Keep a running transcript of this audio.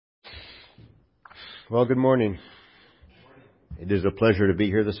Well, good morning. It is a pleasure to be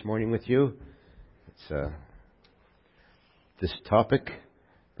here this morning with you. It's this topic,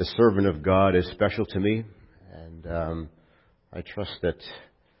 the servant of God, is special to me, and I trust that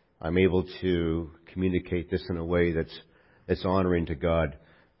I'm able to communicate this in a way that's honoring to God.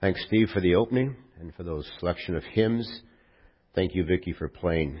 Thanks, Steve, for the opening and for those selection of hymns. Thank you, Vicki, for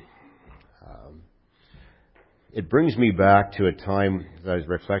playing. It brings me back to a time as I was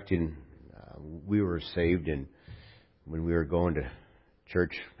reflecting. We were saved when we were going to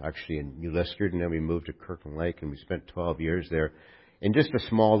church, actually in New Liskeard, and then we moved to Kirkland Lake, and we spent 12 years there in just a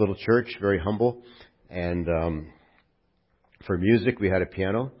small little church, very humble. And for music, we had a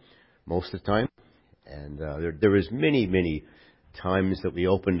piano most of the time. And there was many times that we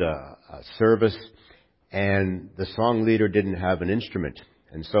opened a service, and the song leader didn't have an instrument.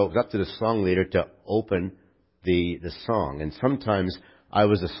 And so it was up to the song leader to open the song. And sometimes I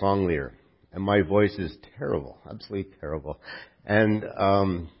was a song leader. And my voice is terrible, absolutely terrible. And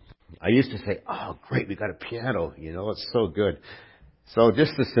I used to say, "Oh, great, we got a piano, it's so good." So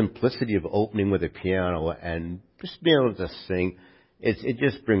just the simplicity of opening with a piano and just being able to sing, it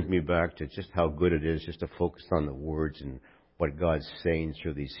just brings me back to just how good it is just to focus on the words and what God's saying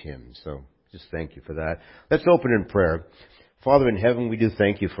through these hymns. So just thank you for that. Let's open in prayer. Father in heaven, we do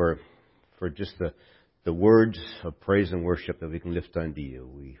thank you for just the words of praise and worship that we can lift unto you.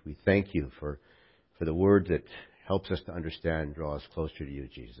 We thank you for the word that helps us to understand and draw us closer to you,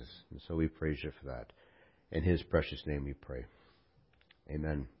 Jesus. And so we praise you for that. In his precious name we pray.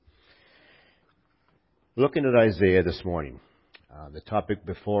 Amen. Looking at Isaiah this morning, the topic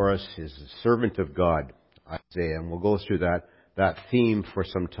before us is the servant of God, Isaiah, and we'll go through that theme for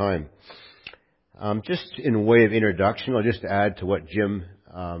some time. Just in way of introduction, I'll just add to what Jim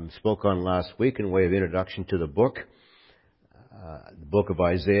spoke on last week in way of introduction to the book. The book of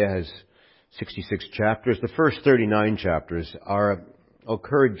Isaiah has 66 chapters. The first 39 chapters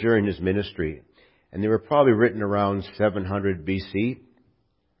occurred during his ministry, and they were probably written around 700 BC.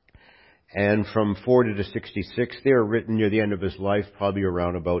 And from 40 to 66, they were written near the end of his life, probably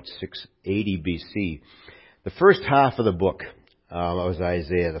around about 680 BC. The first half of the book was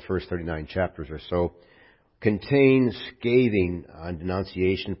Isaiah, the first 39 chapters or so, contains scathing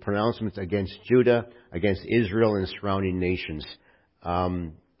denunciation, pronouncements against Judah, against Israel and surrounding nations,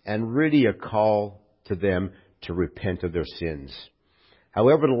 and really a call to them to repent of their sins.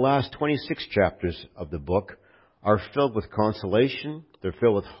 However, the last 26 chapters of the book are filled with consolation, they're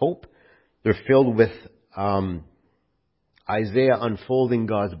filled with hope, they're filled with Isaiah unfolding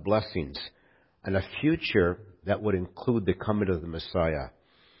God's blessings and a future that would include the coming of the Messiah.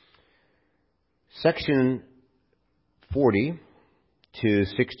 Section 40 to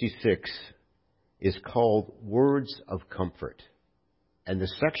 66 is called Words of Comfort. And the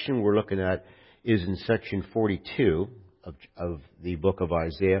section we're looking at is in section 42 of the book of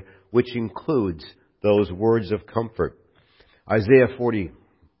Isaiah, which includes those words of comfort. Isaiah 40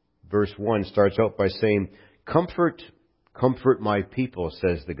 verse 1 starts out by saying, "Comfort, comfort my people,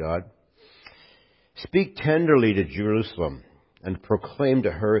 says the God. Speak tenderly to Jerusalem and proclaim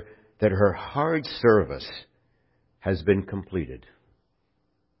to her that her hard service has been completed,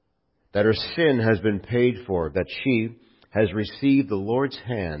 that her sin has been paid for, that she has received the Lord's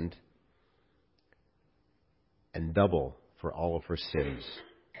hand and double for all of her sins.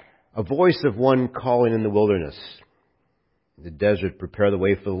 A voice of one calling in the wilderness, the desert, prepare the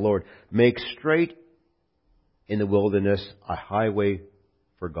way for the Lord. Make straight in the wilderness a highway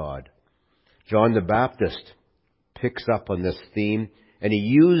for God." John the Baptist picks up on this theme, and he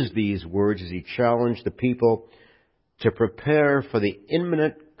used these words as he challenged the people to prepare for the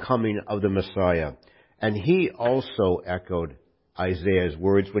imminent coming of the Messiah. And he also echoed Isaiah's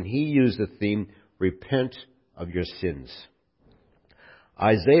words when he used the theme, "Repent of your sins."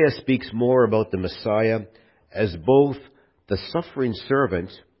 Isaiah speaks more about the Messiah as both the suffering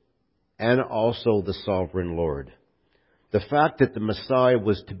servant and also the sovereign Lord. The fact that the Messiah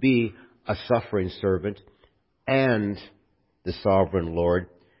was to be a suffering servant and the sovereign Lord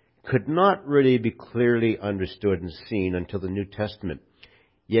could not really be clearly understood and seen until the New Testament.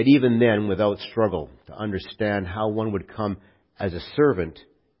 Yet even then, without struggle, to understand how one would come as a servant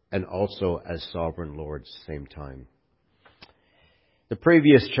and also as sovereign Lord at the same time. The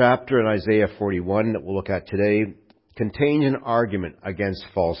previous chapter in Isaiah 41 that we'll look at today contains an argument against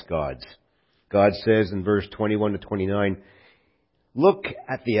false gods. God says in verse 21 to 29, "Look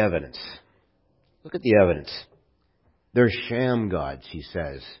at the evidence. Look at the evidence. They're sham gods," he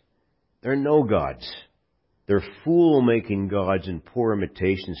says. "They're no gods. They're fool-making gods and poor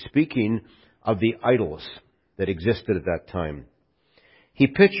imitations," speaking of the idols that existed at that time. He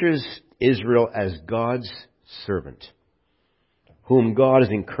pictures Israel as God's servant, whom God is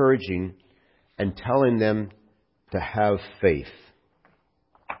encouraging and telling them to have faith.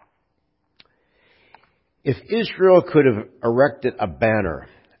 If Israel could have erected a banner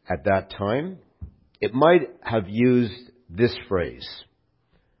at that time, it might have used this phrase: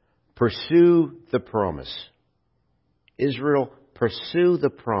 pursue the promise. Israel, pursue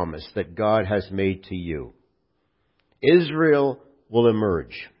the promise that God has made to you. Israel will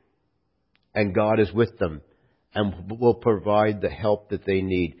emerge, and God is with them and will provide the help that they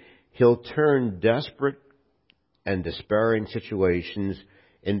need. He'll turn desperate and despairing situations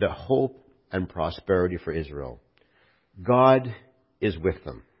into hope and prosperity for Israel. God is with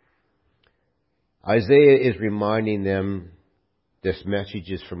them. Isaiah is reminding them this message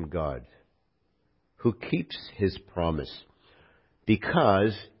is from God, who keeps His promise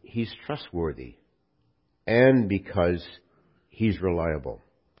because He's trustworthy and because He's reliable.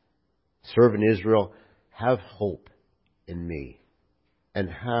 Servant Israel, have hope in me and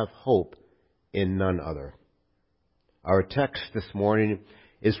have hope in none other. Our text this morning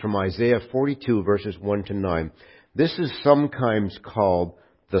is from Isaiah 42, verses 1 to 9. This is sometimes called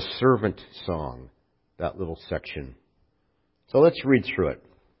the servant song, that little section. So let's read through it.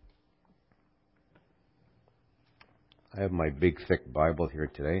 I have my big, thick Bible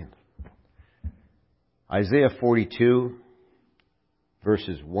here today. Isaiah 42,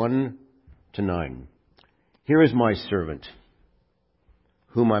 verses 1 to 9. Here is my servant,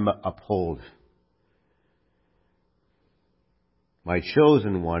 whom I uphold, my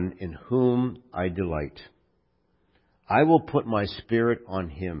chosen one, in whom I delight. I will put my spirit on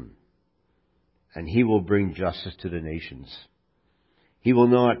him, and he will bring justice to the nations. He will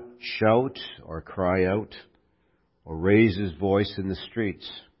not shout or cry out or raise his voice in the streets.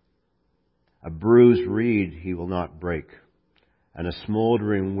 A bruised reed he will not break, and a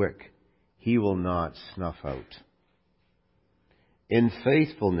smoldering wick he will not snuff out. In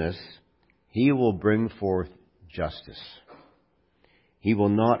faithfulness he will bring forth justice. He will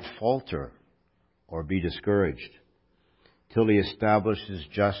not falter or be discouraged till he establishes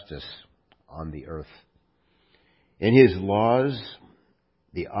justice on the earth. In his laws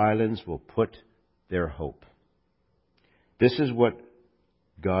the islands will put their hope. This is what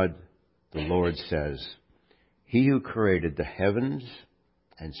God the Lord says, He who created the heavens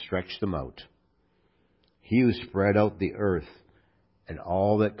and stretched them out, He who spread out the earth and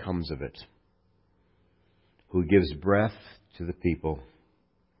all that comes of it, who gives breath to the people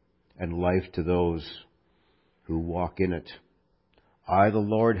and life to those who walk in it. I, the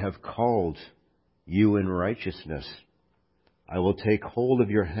Lord, have called you in righteousness. I will take hold of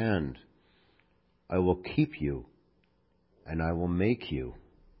your hand. I will keep you, and I will make you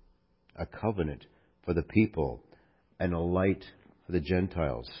a covenant for the people and a light for the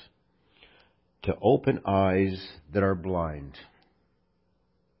Gentiles, to open eyes that are blind,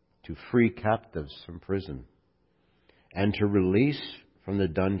 to free captives from prison, and to release from the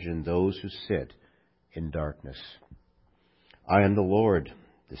dungeon those who sit in darkness. I am the Lord.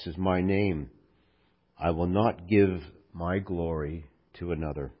 This is my name. I will not give my glory to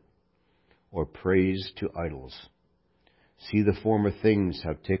another, or praise to idols. See, the former things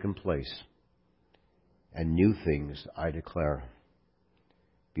have taken place, and new things I declare.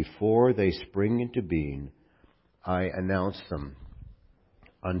 Before they spring into being, I announce them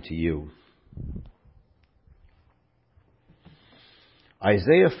unto you.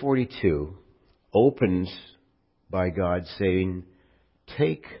 Isaiah 42 opens by God saying,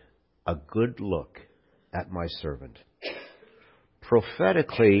 take a good look at my servant.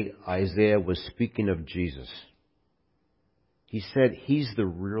 Prophetically, Isaiah was speaking of Jesus. He said he's the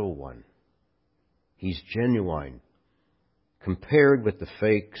real one. He's genuine, compared with the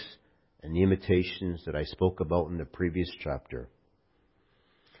fakes and the imitations that I spoke about in the previous chapter.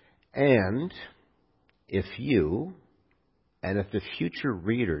 And if you, and if the future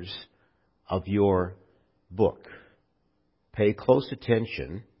readers of your book pay close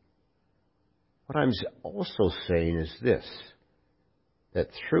attention, what I'm also saying is this, that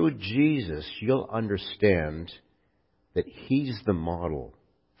through Jesus you'll understand that He's the model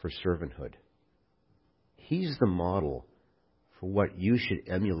for servanthood. He's the model for what you should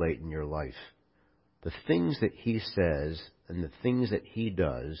emulate in your life. The things that He says and the things that He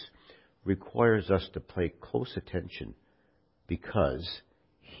does requires us to pay close attention, because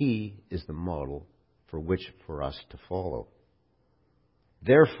He is the model for us to follow.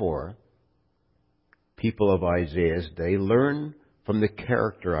 Therefore, people of Isaiah's day learn from the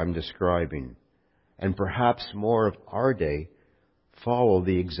character I'm describing, and perhaps more of our day follow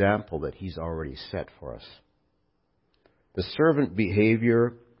the example that He's already set for us. The servant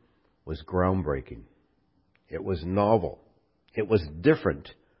behavior was groundbreaking. It was novel. It was different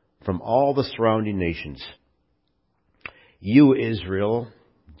from all the surrounding nations. You, Israel,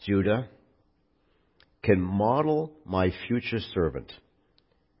 Judah, can model my future servant,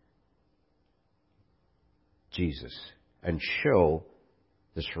 Jesus, and show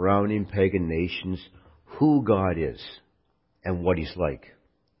the surrounding pagan nations who God is and what He's like.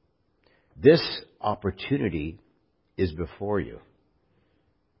 This opportunity is before you.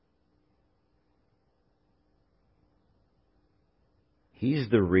 He's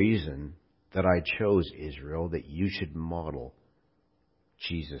the reason that I chose Israel, that you should model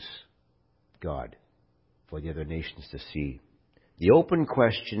Jesus, God, for the other nations to see. The open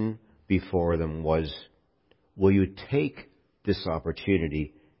question before them was, will you take this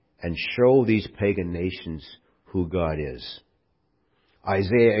opportunity and show these pagan nations who God is?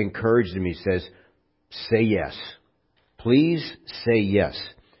 Isaiah encouraged them. He says, say yes. Please say yes.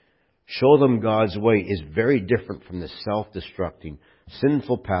 Show them God's way is very different from the self-destructing,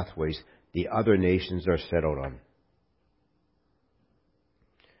 sinful pathways the other nations are set out on.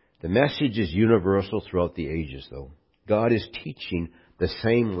 The message is universal throughout the ages, though. God is teaching the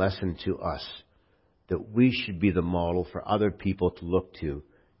same lesson to us, that we should be the model for other people to look to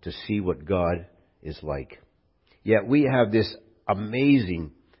see what God is like. Yet we have this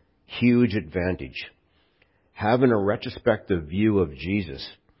amazing, huge advantage. Having a retrospective view of Jesus,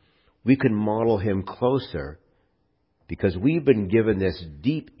 we can model Him closer because we've been given this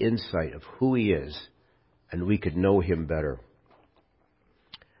deep insight of who He is, and we could know Him better.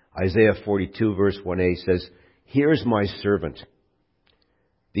 Isaiah 42 verse 1a says, "Here's my servant."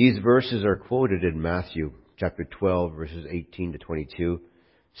 These verses are quoted in Matthew chapter 12 verses 18 to 22,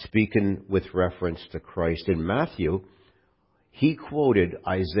 speaking with reference to Christ. In Matthew, he quoted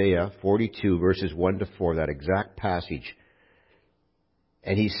Isaiah 42 verses 1 to 4, that exact passage.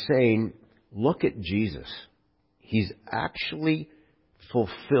 And he's saying, look at Jesus. He's actually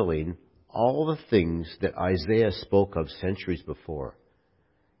fulfilling all the things that Isaiah spoke of centuries before.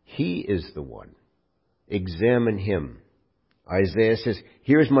 He is the one. Examine Him. Isaiah says,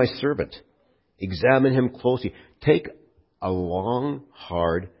 here's my servant. Examine Him closely. Take a long,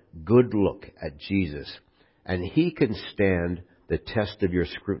 hard, good look at Jesus, and He can stand the test of your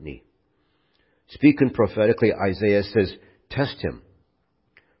scrutiny. Speaking prophetically, Isaiah says, test Him.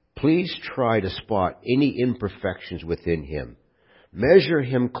 Please try to spot any imperfections within Him. Measure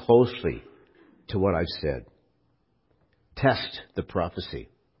Him closely to what I've said. Test the prophecy.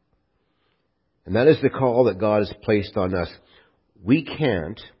 And that is the call that God has placed on us. We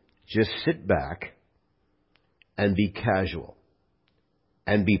can't just sit back and be casual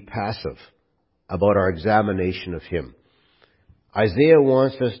and be passive about our examination of Him. Isaiah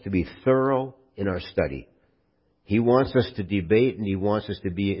wants us to be thorough in our study. He wants us to debate, and he wants us to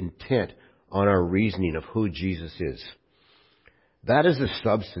be intent on our reasoning of who Jesus is. That is the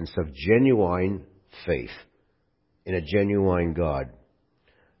substance of genuine faith in a genuine God.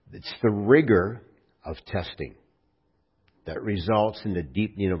 It's the rigor of testing that results in the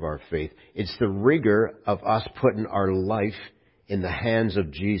deepening of our faith. It's the rigor of us putting our life in the hands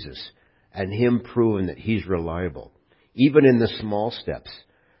of Jesus and Him proving that He's reliable, even in the small steps.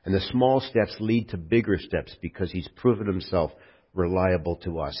 And the small steps lead to bigger steps because He's proven Himself reliable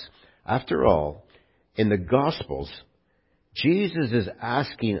to us. After all, in the Gospels, Jesus is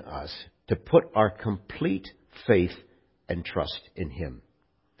asking us to put our complete faith and trust in Him.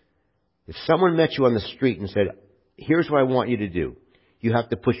 If someone met you on the street and said, here's what I want you to do. You have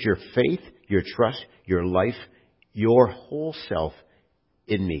to put your faith, your trust, your life, your whole self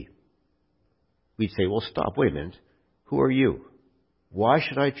in me. We'd say, well, stop, wait a minute. Who are you? Why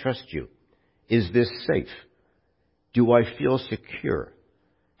should I trust you? Is this safe? Do I feel secure?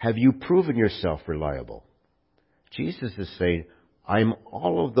 Have you proven yourself reliable? Jesus is saying, I'm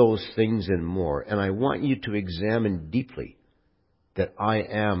all of those things and more, and I want you to examine deeply that I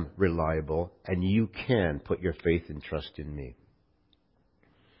am reliable and you can put your faith and trust in me.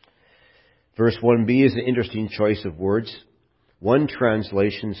 Verse 1b is an interesting choice of words. One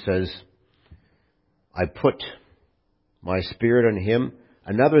translation says, I put my spirit on Him.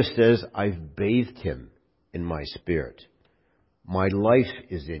 Another says, I've bathed Him in my spirit. My life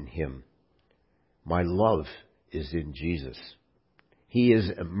is in Him. My love is in Jesus. He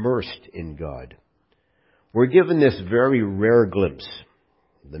is immersed in God. We're given this very rare glimpse,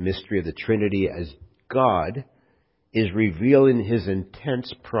 the mystery of the Trinity, as God is revealing His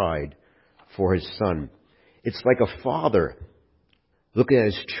intense pride for His Son. It's like a father looking at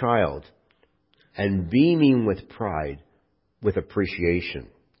his child and beaming with pride, with appreciation,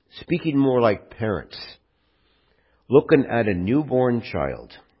 speaking more like parents, looking at a newborn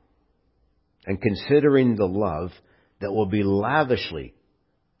child and considering the love that will be lavishly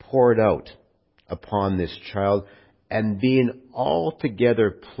poured out upon this child, and being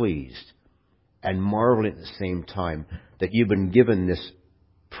altogether pleased and marveling at the same time that you've been given this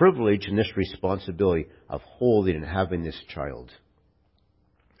privilege and this responsibility of holding and having this child.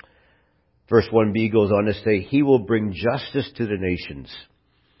 Verse 1b goes on to say, He will bring justice to the nations.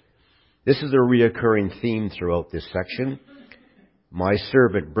 This is a reoccurring theme throughout this section. My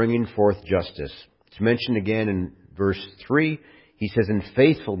servant bringing forth justice. It's mentioned again in verse 3. He says, in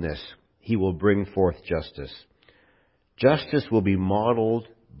faithfulness He will bring forth justice. Justice will be modeled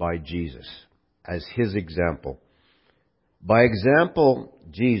by Jesus as His example. By example,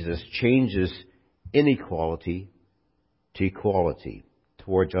 Jesus changes inequality to equality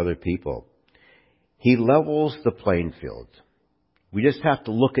towards other people. He levels the playing field. We just have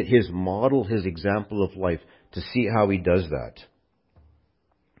to look at His model, His example of life, to see how He does that.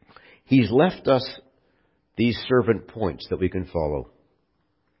 He's left us these servant points that we can follow.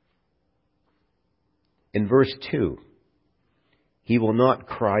 In verse 2, He will not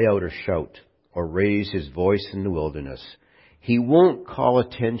cry out or shout or raise His voice in the wilderness. He won't call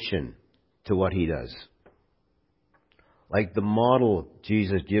attention to what He does. Like the model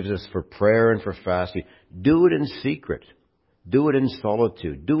Jesus gives us for prayer and for fasting, do it in secret. Do it in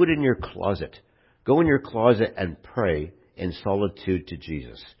solitude. Do it in your closet. Go in your closet and pray in solitude to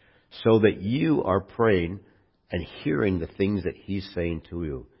Jesus, so that you are praying and hearing the things that He's saying to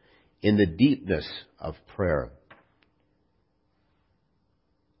you in the deepness of prayer.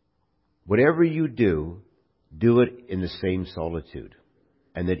 Whatever you do, do it in the same solitude,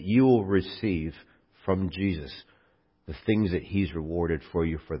 and that you will receive from Jesus the things that He's rewarded for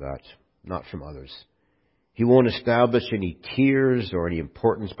you for that, not from others. He won't establish any tiers or any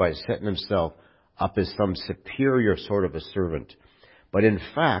importance by setting Himself up as some superior sort of a servant. But in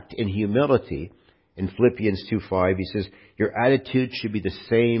fact, in humility, in Philippians 2:5, he says, your attitude should be the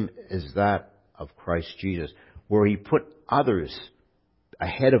same as that of Christ Jesus, where He put others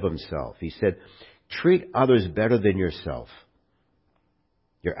ahead of Himself. He said, treat others better than yourself.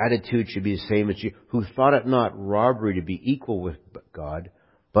 Your attitude should be the same as you, who thought it not robbery to be equal with God,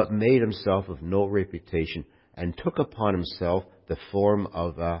 but made Himself of no reputation, and took upon Himself the form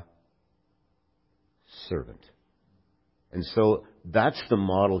of a servant. And so that's the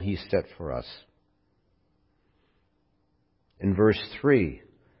model He set for us. In verse 3,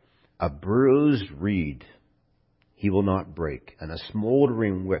 a bruised reed He will not break, and a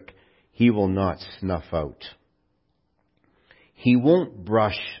smoldering wick He will not snuff out. He won't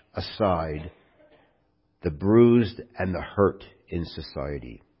brush aside the bruised and the hurt in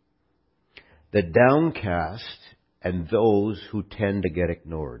society, the downcast and those who tend to get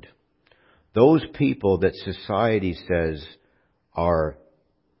ignored. Those people that society says are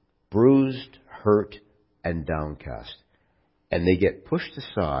bruised, hurt, and downcast. And they get pushed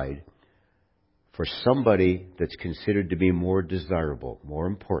aside for somebody that's considered to be more desirable, more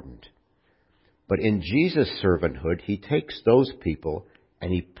important. But in Jesus' servanthood, He takes those people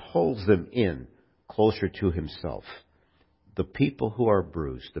and He pulls them in closer to Himself. The people who are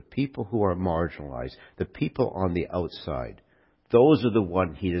bruised, the people who are marginalized, the people on the outside, those are the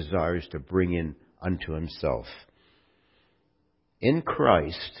ones He desires to bring in unto Himself. In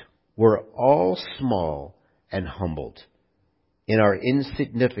Christ, we're all small and humbled in our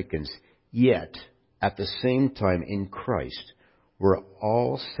insignificance, yet at the same time in Christ, we're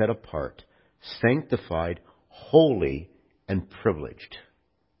all set apart, sanctified, holy, and privileged.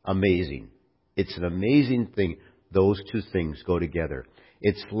 Amazing. It's an amazing thing. Those two things go together.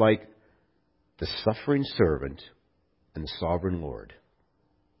 It's like the suffering servant and the sovereign Lord,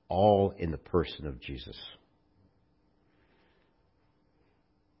 all in the person of Jesus.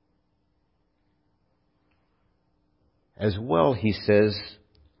 As well, he says,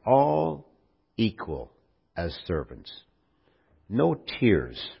 all equal as servants. No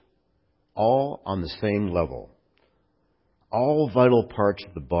tiers. All on the same level. All vital parts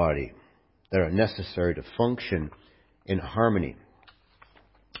of the body that are necessary to function in harmony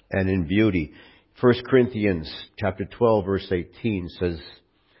and in beauty. 1 Corinthians chapter 12, verse 18 says,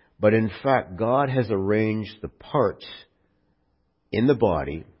 but in fact, God has arranged the parts in the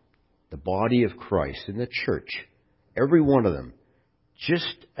body of Christ, in the church, every one of them,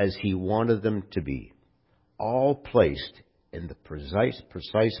 just as He wanted them to be, all placed in the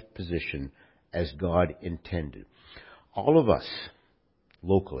precise position as God intended. All of us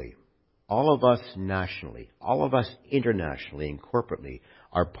locally, all of us nationally, all of us internationally and corporately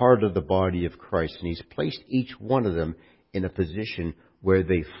are part of the body of Christ, and He's placed each one of them in a position where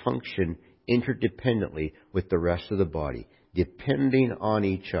they function interdependently with the rest of the body, depending on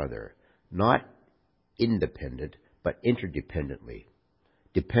each other not independent, but interdependently.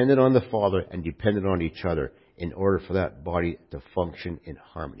 Dependent on the Father and dependent on each other in order for that body to function in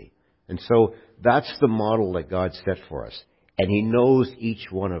harmony. And so that's the model that God set for us. And He knows each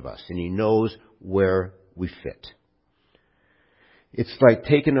one of us, and He knows where we fit. It's like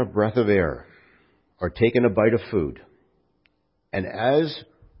taking a breath of air or taking a bite of food. And as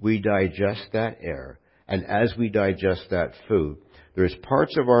we digest that air, and as we digest that food, there's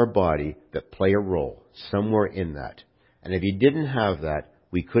parts of our body that play a role somewhere in that. And if you didn't have that,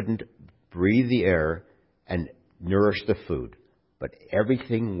 we couldn't breathe the air and nourish the food. But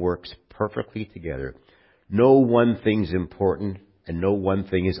everything works perfectly together. No one thing's important and no one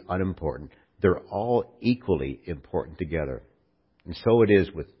thing is unimportant. They're all equally important together. And so it is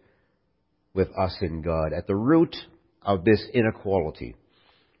with us and God. At the root of this inequality,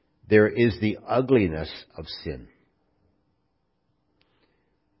 there is the ugliness of sin.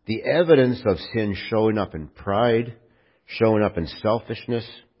 The evidence of sin showing up in pride, showing up in selfishness,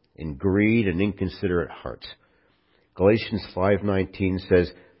 in greed, and inconsiderate hearts. Galatians 5:19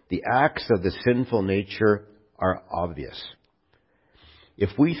 says, the acts of the sinful nature are obvious.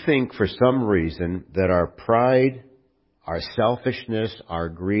 If we think for some reason that our pride, our selfishness, our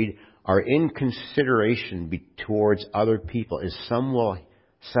greed, our inconsideration towards other people is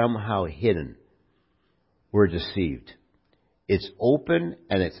somehow hidden, we're deceived. It's open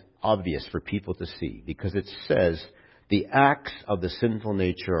and it's obvious for people to see because it says the acts of the sinful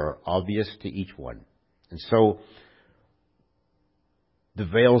nature are obvious to each one. And so the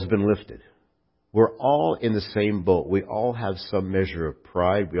veil's been lifted. We're all in the same boat. We all have some measure of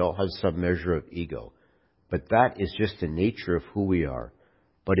pride. We all have some measure of ego. But that is just the nature of who we are.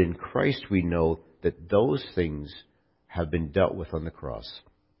 But in Christ we know that those things have been dealt with on the cross.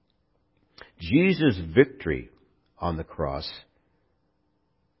 Jesus' victory on the cross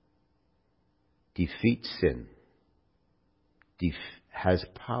defeats sin, has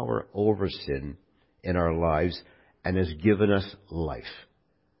power over sin in our lives, and has given us life,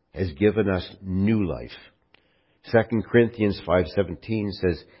 has given us new life. 2 Corinthians 5:17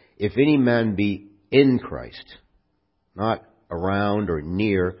 says, if any man be in Christ, not around or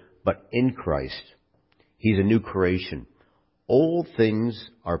near, but in Christ, he's a new creation. Old things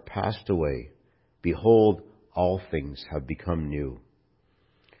are passed away. Behold, all things have become new.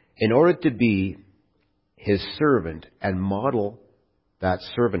 In order to be His servant and model that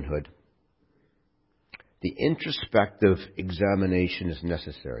servanthood, the introspective examination is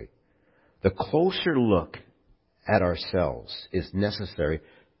necessary. The closer look at ourselves is necessary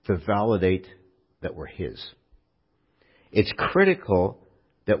to validate that we're His. It's critical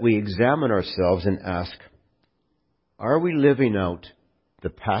that we examine ourselves and ask, are we living out the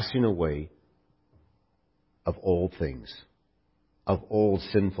passing away of old things, of old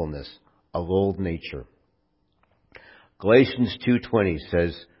sinfulness, of old nature? Galatians 2:20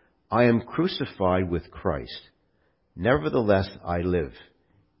 says, I am crucified with Christ. Nevertheless I live.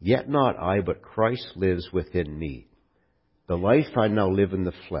 Yet not I, but Christ lives within me. The life I now live in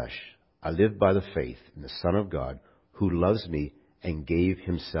the flesh, I live by the faith in the Son of God, who loves me and gave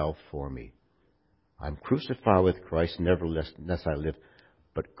Himself for me. I'm crucified with Christ, nevertheless I live,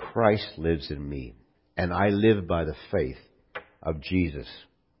 but Christ lives in me, and I live by the faith of Jesus.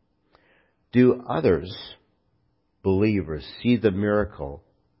 Do others, believers, see the miracle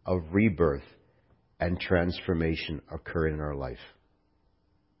of rebirth and transformation occur in our life?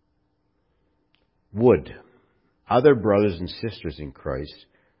 Would other brothers and sisters in Christ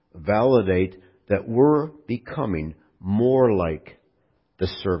validate that we're becoming more like the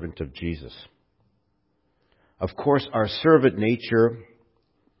servant of Jesus? Of course, our servant nature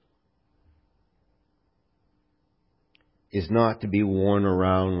is not to be worn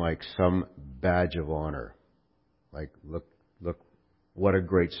around like some badge of honor. Like, look, what a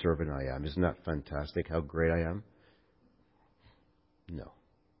great servant I am. Isn't that fantastic how great I am? No.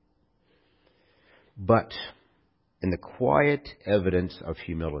 But in the quiet evidence of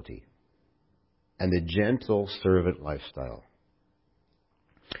humility and the gentle servant lifestyle,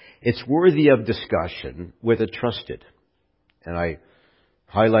 it's worthy of discussion with a trusted, and I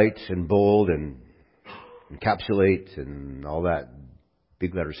highlight and bold and encapsulate and all that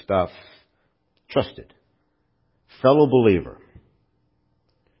big letter stuff, trusted fellow believer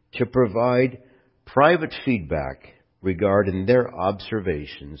to provide private feedback regarding their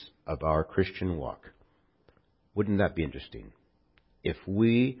observations of our Christian walk. Wouldn't that be interesting? If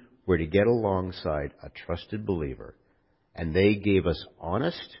we were to get alongside a trusted believer and they gave us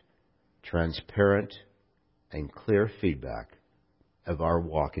honest, transparent, and clear feedback of our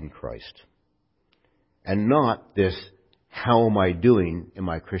walk in Christ. And not this how am I doing in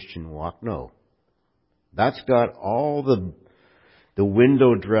my Christian walk? No. That's got all the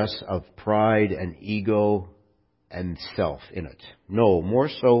window dress of pride and ego and self in it. No, more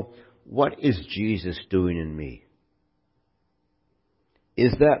so, what is Jesus doing in me?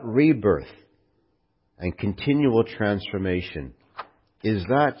 Is that rebirth and continual transformation, is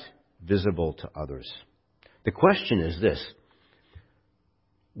that visible to others? The question is this: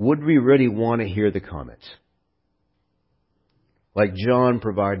 would we really want to hear the comments? Like John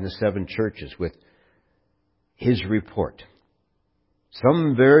providing the 7 churches with his report.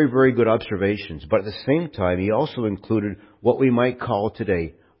 Some very, very good observations, but at the same time, he also included what we might call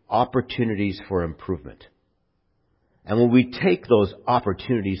today opportunities for improvement. And when we take those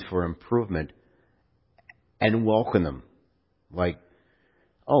opportunities for improvement and welcome them, like,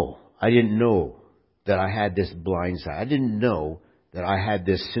 oh, I didn't know that I had this blind side. I didn't know that I had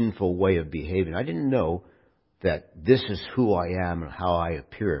this sinful way of behaving. I didn't know that this is who I am and how I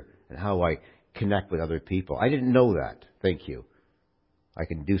appear and how I connect with other people. I didn't know that. Thank you. I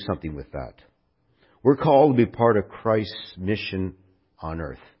can do something with that. We're called to be part of Christ's mission on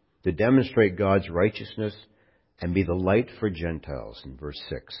earth, to demonstrate God's righteousness and be the light for Gentiles, in verse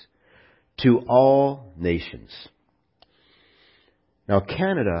 6, to all nations. Now,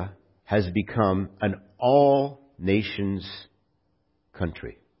 Canada has become an all-nations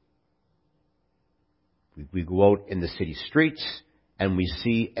country. We go out in the city streets and we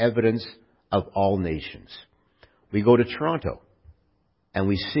see evidence of all nations. We go to Toronto and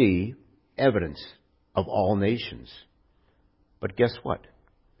we see evidence of all nations. But guess what?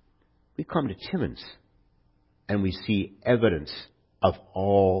 We come to Timmins and we see evidence of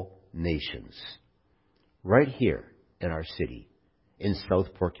all nations. Right here in our city, in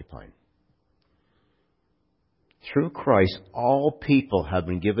South Porcupine. Through Christ, all people have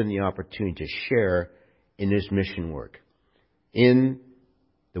been given the opportunity to share in His mission work, in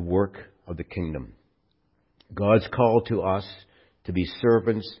the work of the kingdom. God's call to us to be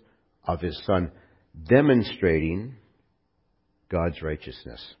servants of His Son, demonstrating God's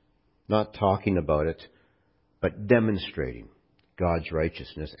righteousness. Not talking about it, but demonstrating God's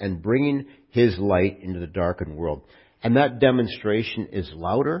righteousness and bringing His light into the darkened world. And that demonstration is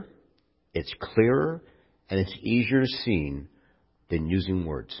louder, it's clearer, and it's easier seen than using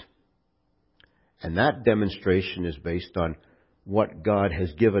words. And that demonstration is based on what God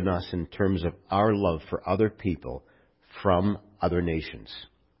has given us in terms of our love for other people from other nations,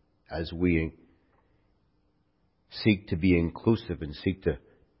 as we seek to be inclusive and seek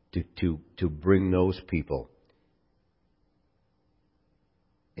to bring those people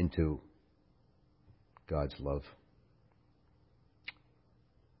into God's love.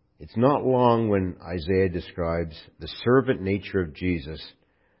 It's not long when Isaiah describes the servant nature of Jesus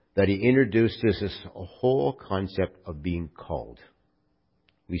that he introduces this whole concept of being called.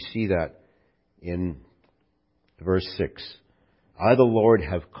 We see that in verse 6. I, the Lord,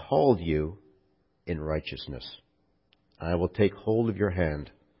 have called you in righteousness. I will take hold of your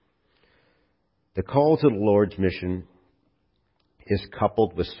hand. The call to the Lord's mission is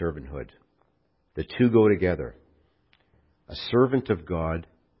coupled with servanthood. The two go together. A servant of God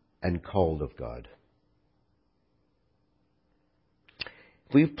and called of God.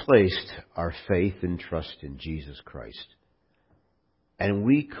 We've placed our faith and trust in Jesus Christ, and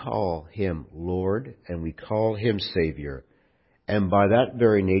we call Him Lord, and we call Him Savior, and by that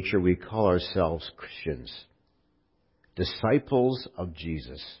very nature we call ourselves Christians, disciples of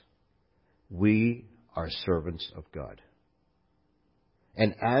Jesus. We are servants of God.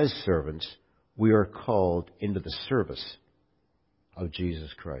 And as servants, we are called into the service of Jesus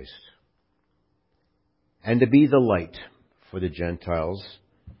Christ. And to be the light for the Gentiles.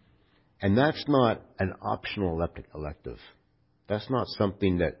 And that's not an optional elective. That's not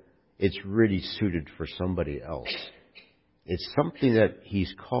something that it's really suited for somebody else. It's something that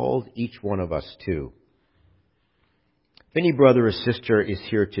He's called each one of us to. If any brother or sister is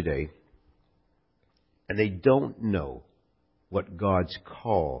here today and they don't know what God's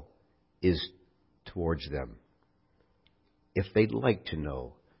call is towards them, if they'd like to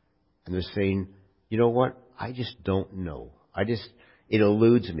know, and they're saying, you know what, I just don't know. It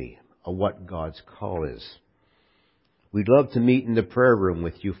eludes me of what God's call is. We'd love to meet in the prayer room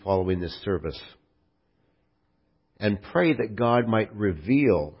with you following this service and pray that God might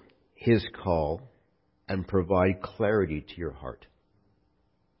reveal His call and provide clarity to your heart,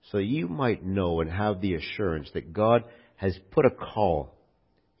 so you might know and have the assurance that God has put a call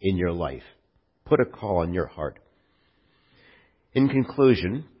in your life, put a call in your heart. In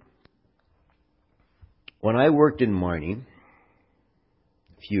conclusion, when I worked in mining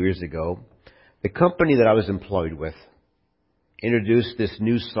a few years ago, the company that I was employed with introduced this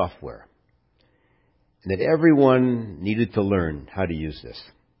new software, and that everyone needed to learn how to use this.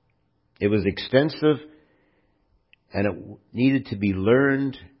 It was extensive, and it needed to be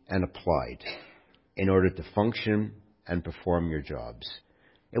learned and applied in order to function and perform your jobs.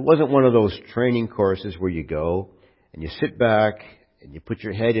 It wasn't one of those training courses where you go and you sit back and you put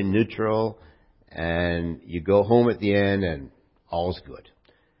your head in neutral and you go home at the end and all's good.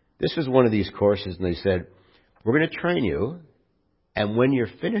 This was one of these courses, and they said, we're going to train you, and when you're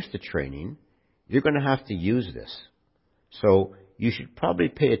finished the training, you're going to have to use this. So you should probably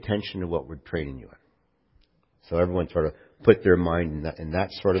pay attention to what we're training you in. So everyone sort of put their mind in that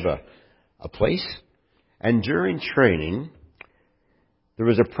sort of a place. And during training, there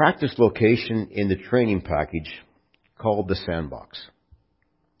was a practice location in the training package called the Sandbox.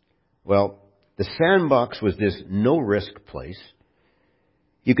 Well, the Sandbox was this no-risk place.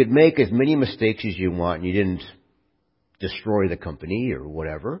 You could make as many mistakes as you want, and you didn't destroy the company or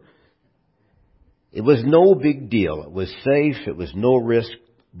whatever. It was no big deal. It was safe. It was no risk.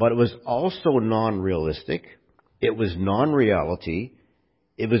 But it was also non-realistic. It was non-reality.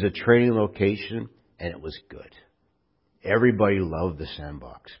 It was a training location, and it was good. Everybody loved the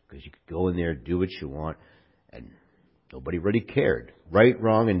Sandbox because you could go in there, do what you want, and nobody really cared. Right,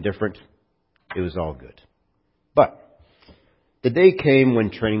 wrong, indifferent. It was all good. But the day came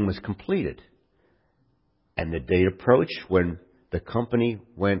when training was completed. And the date approached when the company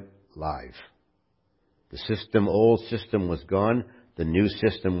went live. The old system was gone. The new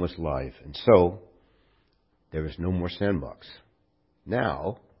system was live. And so, there was no more Sandbox.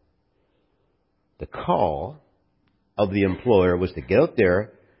 Now, the call of the employer was to get out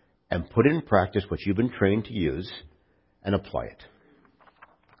there and put in practice what you've been trained to use and apply it.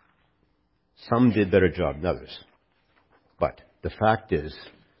 Some did a better job than others. But the fact is,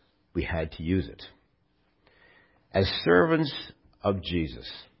 we had to use it. As servants of Jesus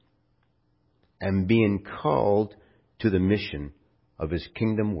and being called to the mission of His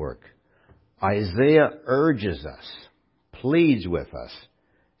kingdom work, Isaiah urges us, pleads with us,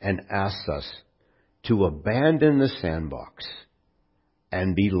 and asks us to abandon the Sandbox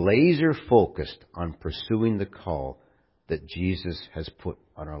and be laser focused on pursuing the call that Jesus has put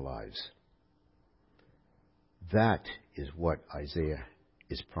on our lives. That is what Isaiah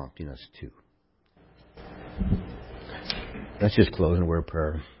is prompting us to. Let's just close in a word of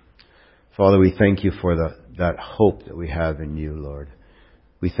prayer. Father, we thank You for that hope that we have in You, Lord.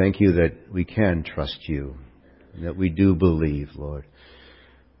 We thank You that we can trust You, and that we do believe, Lord.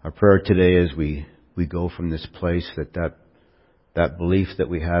 Our prayer today as we go from this place, that belief that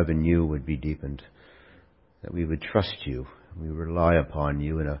we have in You would be deepened, that we would trust You, we rely upon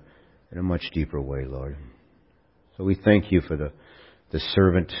You in a much deeper way, Lord. So we thank You for the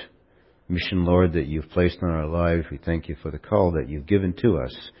servant mission, Lord, that You've placed on our lives. We thank You for the call that You've given to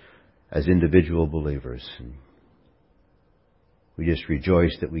us as individual believers. And we just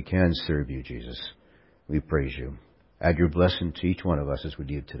rejoice that we can serve You, Jesus. We praise You. Add Your blessing to each one of us as we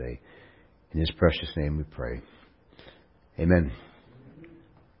do today. In His precious name we pray. Amen.